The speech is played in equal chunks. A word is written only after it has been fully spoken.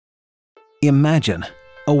Imagine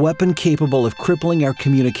a weapon capable of crippling our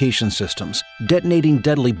communication systems, detonating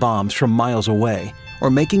deadly bombs from miles away, or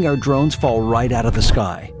making our drones fall right out of the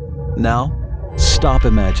sky. Now, stop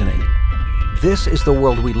imagining. This is the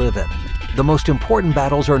world we live in. The most important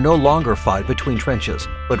battles are no longer fought between trenches,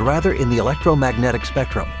 but rather in the electromagnetic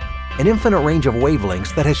spectrum, an infinite range of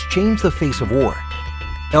wavelengths that has changed the face of war.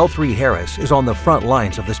 L3Harris is on the front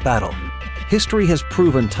lines of this battle. History has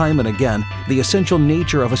proven time and again the essential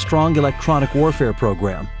nature of a strong electronic warfare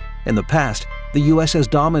program. In the past, the U.S. has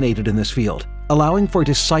dominated in this field, allowing for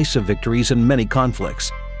decisive victories in many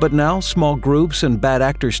conflicts. But now, small groups and bad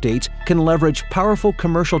actor states can leverage powerful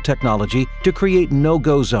commercial technology to create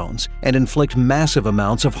no-go zones and inflict massive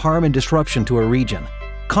amounts of harm and disruption to a region.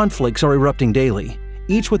 Conflicts are erupting daily,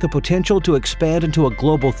 each with the potential to expand into a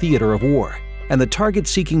global theater of war. And the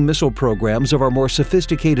target-seeking missile programs of our more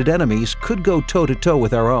sophisticated enemies could go toe-to-toe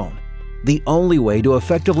with our own. The only way to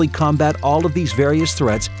effectively combat all of these various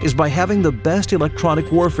threats is by having the best electronic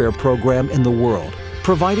warfare program in the world,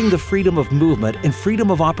 providing the freedom of movement and freedom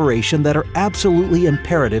of operation that are absolutely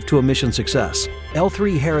imperative to a mission success.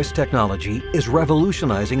 L3Harris technology is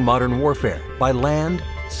revolutionizing modern warfare by land,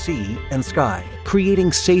 sea, and sky, creating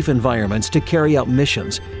safe environments to carry out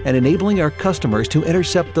missions and enabling our customers to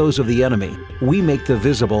intercept those of the enemy. We make the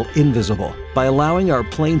visible invisible by allowing our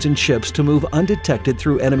planes and ships to move undetected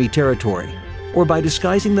through enemy territory, or by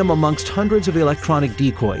disguising them amongst hundreds of electronic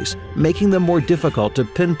decoys, making them more difficult to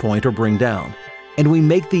pinpoint or bring down. And we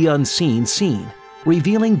make the unseen seen,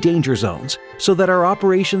 revealing danger zones so that our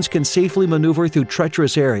operations can safely maneuver through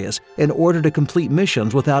treacherous areas in order to complete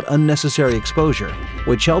missions without unnecessary exposure,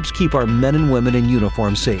 which helps keep our men and women in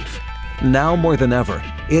uniform safe. Now more than ever,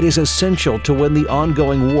 it is essential to win the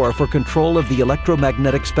ongoing war for control of the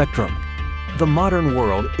electromagnetic spectrum. The modern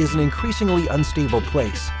world is an increasingly unstable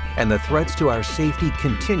place, and the threats to our safety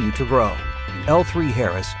continue to grow.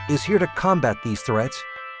 L3Harris is here to combat these threats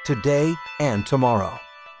today and tomorrow.